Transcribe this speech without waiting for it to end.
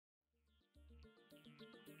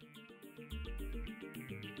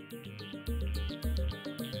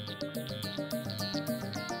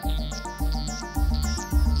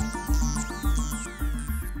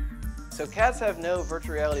So cats have no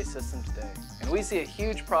virtual reality system today, and we see a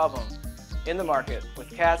huge problem in the market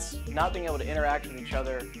with cats not being able to interact with each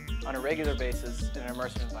other on a regular basis in an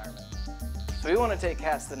immersive environment. So we want to take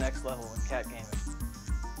cats to the next level in cat gaming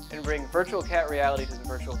and bring virtual cat reality to the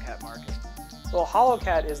virtual cat market. Well,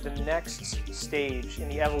 Holocat is the next stage in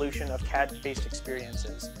the evolution of cat-based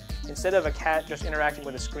experiences. Instead of a cat just interacting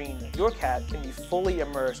with a screen, your cat can be fully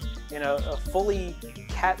immersed in a fully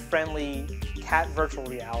cat-friendly cat virtual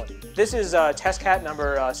reality. This is test cat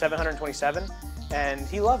number 727, and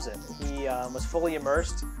he loves it. He was fully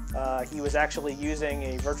immersed. He was actually using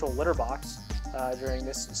a virtual litter box during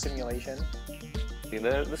this simulation.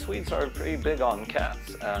 The Swedes are pretty big on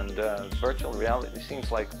cats, and virtual reality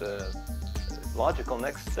seems like the logical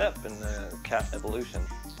next step in the cat evolution.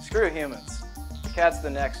 Screw humans. Cat's the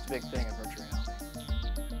next big thing in virtual reality.